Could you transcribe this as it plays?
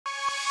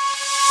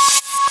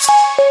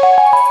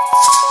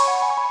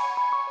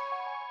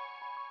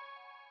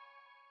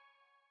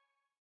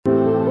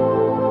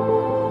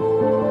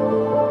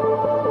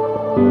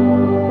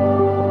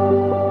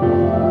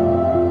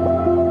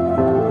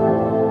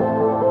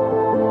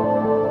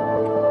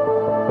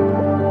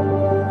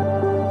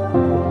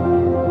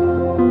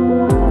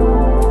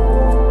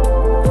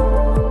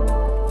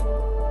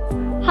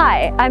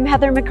I'm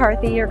Heather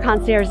McCarthy, your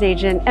concierge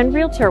agent and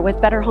realtor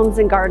with Better Homes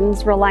and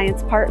Gardens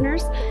Reliance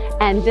Partners,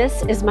 and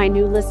this is my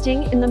new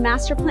listing in the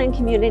master plan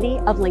community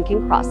of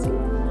Lincoln Crossing.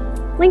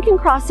 Lincoln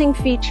Crossing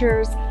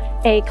features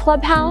a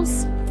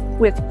clubhouse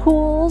with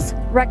pools,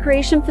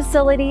 recreation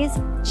facilities,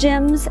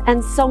 gyms,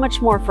 and so much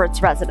more for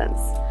its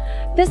residents.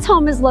 This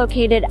home is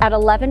located at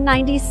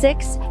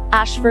 1196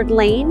 Ashford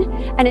Lane,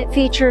 and it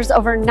features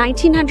over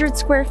 1,900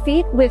 square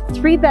feet with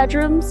 3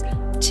 bedrooms,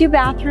 2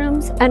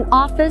 bathrooms, an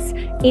office,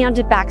 and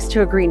it backs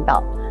to a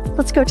greenbelt.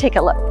 Let's go take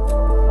a look.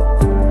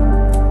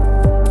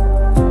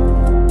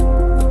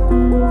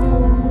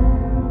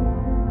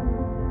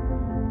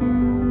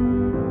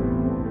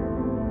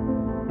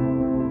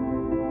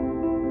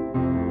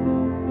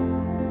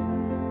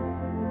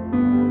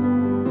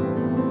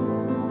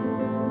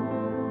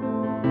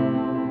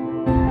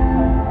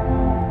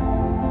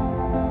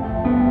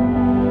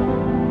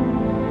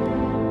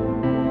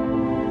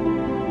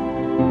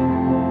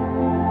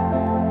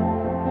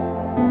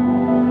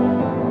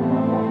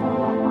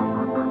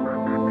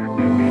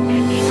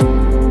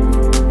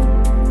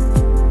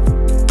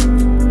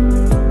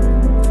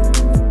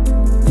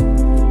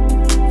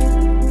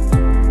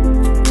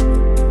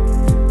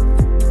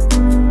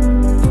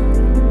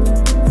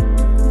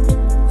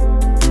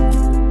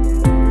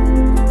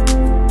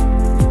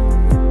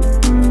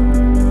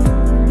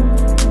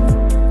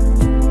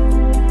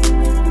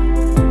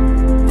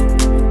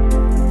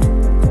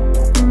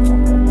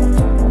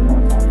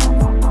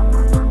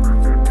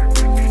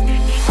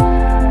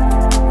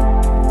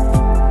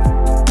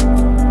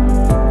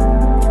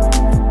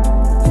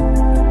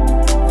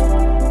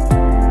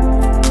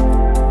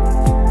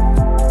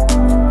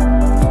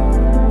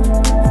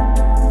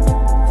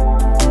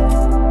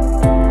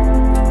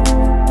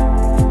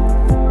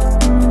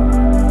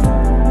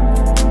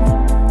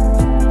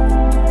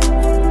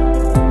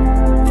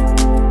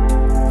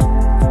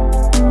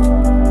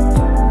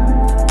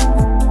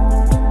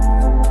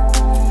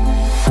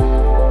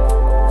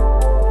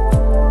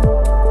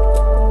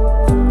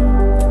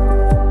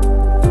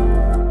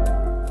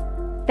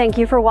 Thank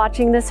you for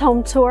watching this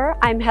home tour.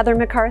 I'm Heather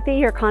McCarthy,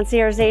 your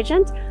concierge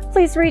agent.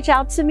 Please reach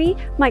out to me.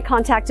 My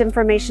contact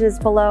information is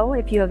below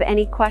if you have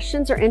any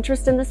questions or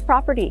interest in this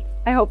property.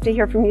 I hope to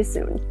hear from you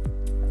soon.